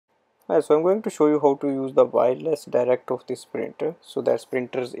So I'm going to show you how to use the wireless direct of this printer. So that's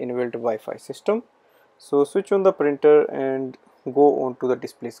printer's inbuilt Wi-Fi system. So switch on the printer and go on to the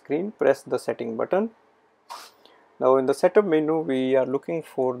display screen. Press the setting button. Now in the setup menu we are looking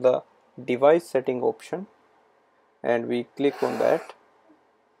for the device setting option and we click on that.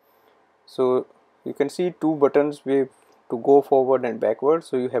 So you can see two buttons to go forward and backward,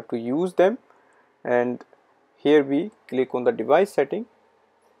 so you have to use them, and here we click on the device setting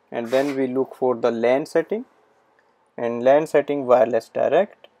and then we look for the LAN setting, and LAN setting wireless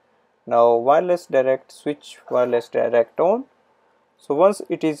direct. Now wireless direct, switch wireless direct on. So once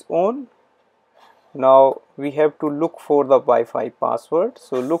it is on, now we have to look for the Wi-Fi password.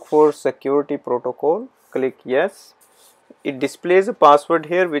 So look for security protocol, click yes. It displays a password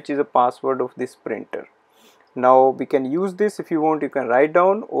here which is a password of this printer. Now we can use this. If you want, you can write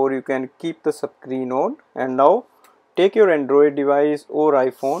down or you can keep the screen on. And now take your Android device or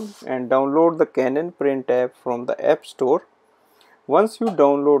iPhone and download the Canon Print app from the App Store. Once you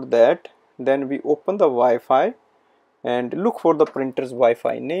download that, then we open the Wi-Fi and look for the printer's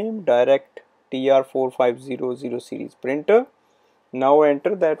Wi-Fi name, Direct TR4500 series printer. Now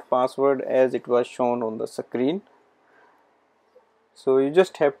enter that password as it was shown on the screen. So you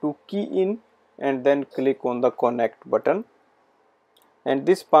just have to key in and then click on the connect button, and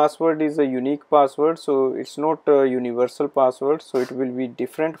this password is a unique password, so it's not a universal password, so it will be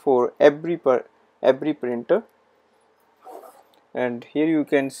different for every printer. And here you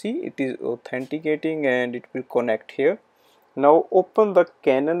can see it is authenticating and it will connect here. Now open the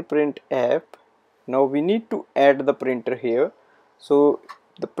Canon Print app. Now we need to add the printer here. So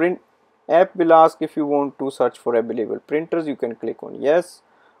the print app will ask if you want to search for available printers. You can click on yes,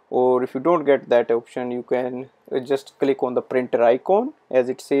 or if you don't get that option, you can just click on the printer icon as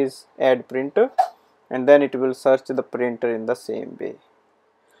it says add printer, and then it will search the printer in the same way.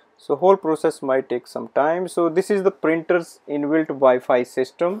 So whole process might take some time. So this is the printer's inbuilt Wi-Fi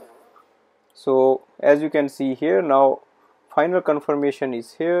system. So as you can see here, now final confirmation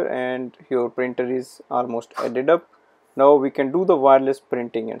is here and your printer is almost added up. Now we can do the wireless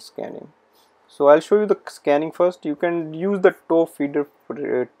printing and scanning. So I'll show you the scanning first. You can use the top feeder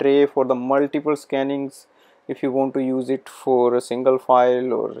tray for the multiple scannings if you want to use it for a single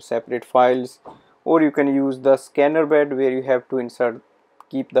file or separate files, or you can use the scanner bed where you have to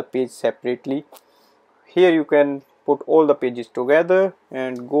keep the page separately. Here you can put all the pages together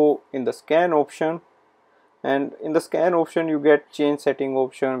and go in the scan option, and in the scan option you get change setting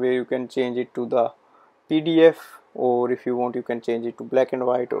option where you can change it to the PDF, or if you want you can change it to black and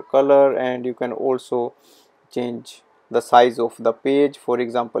white or color, and you can also change the size of the page, for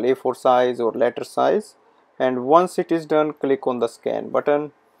example A4 size or letter size. And once it is done, click on the scan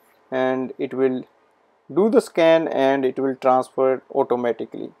button and it will do the scan and it will transfer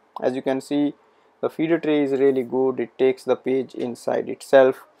automatically. As you can see, the feeder tray is really good. It takes the page inside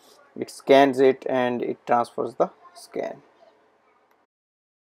itself, it scans it and it transfers the scan.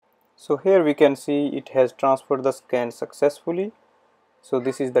 So here we can see it has transferred the scan successfully. So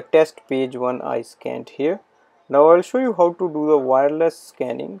this is the test page one I scanned here. Now I'll show you how to do the wireless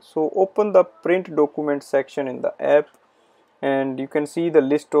scanning. So open the print document section in the app and you can see the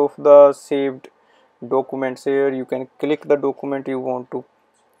list of the saved documents here. You can click the document you want to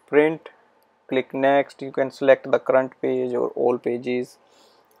print, click next. You can select the current page or all pages.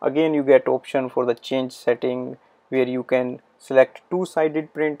 Again you get option for the change setting where you can select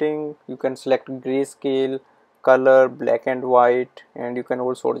two-sided printing, you can select grayscale, color, black and white, and you can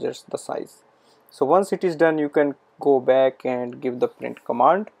also adjust the size. So once it is done, you can go back and give the print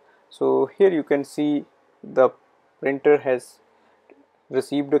command. So here you can see the printer has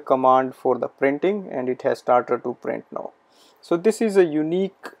received a command for the printing and it has started to print now. So this is a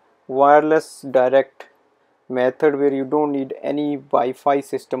unique wireless direct method where you don't need any Wi-Fi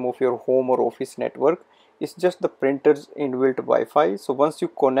system of your home or office network. It's just the printer's inbuilt Wi-Fi. So once you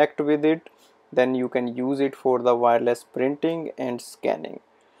connect with it, then you can use it for the wireless printing and scanning.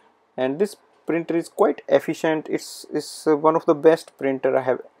 And this printer is quite efficient. It's one of the best printer I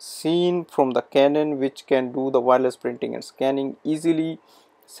have seen from the Canon, which can do the wireless printing and scanning easily.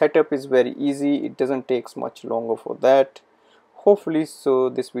 Setup is very easy. It doesn't take much longer for that. Hopefully so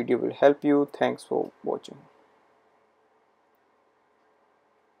this video will help you. Thanks for watching.